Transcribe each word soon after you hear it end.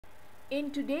In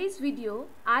today's video,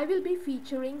 I will be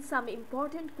featuring some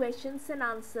important questions and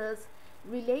answers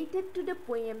related to the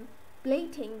poem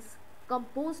Playthings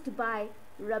composed by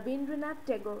Rabindranath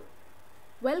Tagore.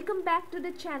 Welcome back to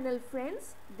the channel,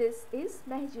 friends. This is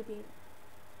Mahjubin.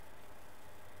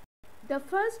 The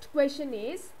first question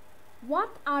is,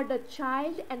 what are the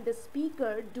child and the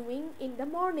speaker doing in the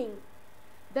morning?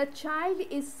 The child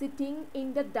is sitting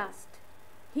in the dust.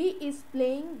 He is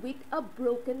playing with a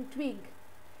broken twig.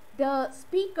 The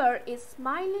speaker is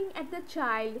smiling at the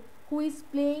child who is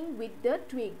playing with the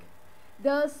twig.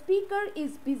 The speaker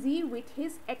is busy with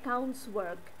his accounts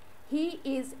work. He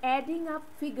is adding up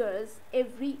figures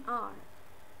every hour.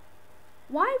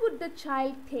 Why would the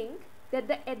child think that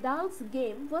the adult's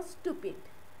game was stupid?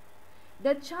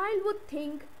 The child would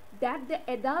think that the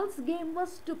adult's game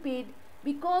was stupid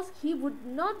because he would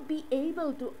not be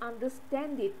able to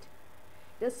understand it.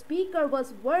 The speaker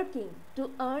was working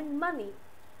to earn money.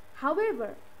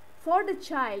 However, for the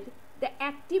child, the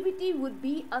activity would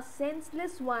be a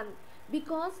senseless one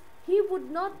because he would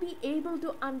not be able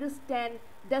to understand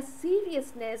the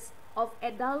seriousness of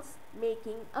adults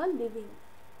making a living.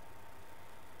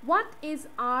 What is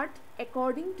art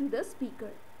according to the speaker?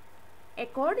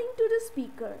 According to the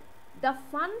speaker, the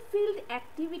fun-filled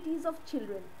activities of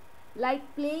children,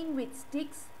 like playing with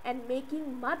sticks and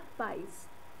making mud pies,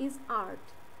 is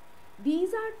art.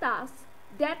 These are tasks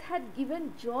that had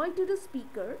given joy to the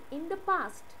speaker in the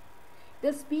past.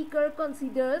 The speaker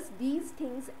considers these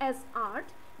things as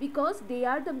art because they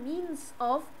are the means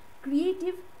of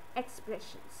creative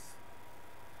expressions.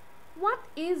 What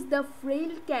is the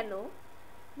frail canoe?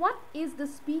 What is the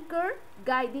speaker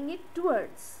guiding it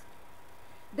towards?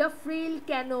 The frail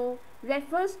canoe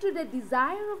refers to the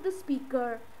desire of the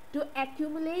speaker to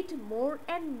accumulate more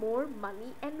and more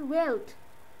money and wealth.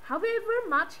 However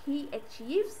much he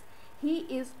achieves, he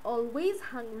is always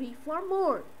hungry for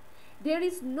more. There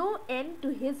is no end to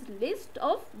his list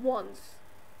of wants.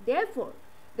 Therefore,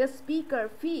 the speaker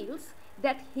feels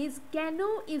that his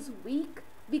canoe is weak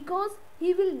because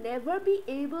he will never be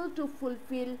able to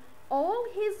fulfill all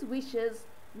his wishes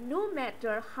no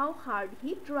matter how hard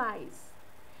he tries.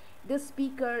 The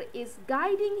speaker is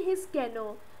guiding his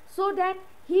canoe so that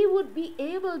he would be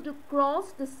able to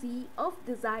cross the sea of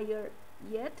desire,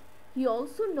 yet he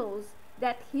also knows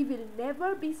that he will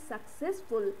never be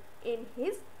successful in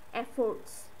his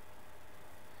efforts.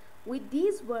 With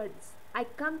these words, I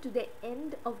come to the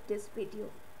end of this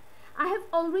video. I have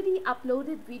already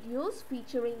uploaded videos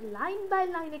featuring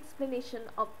line-by-line explanation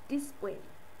of this poem.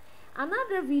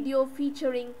 Another video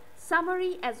featuring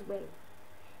summary as well.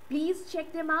 Please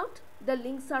check them out. The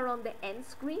links are on the end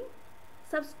screen.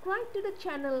 Subscribe to the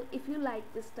channel if you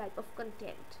like this type of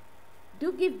content.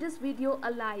 Do give this video a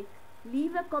like.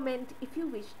 Leave a comment if you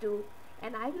wish to,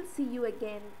 and I will see you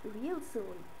again real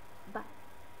soon. Bye.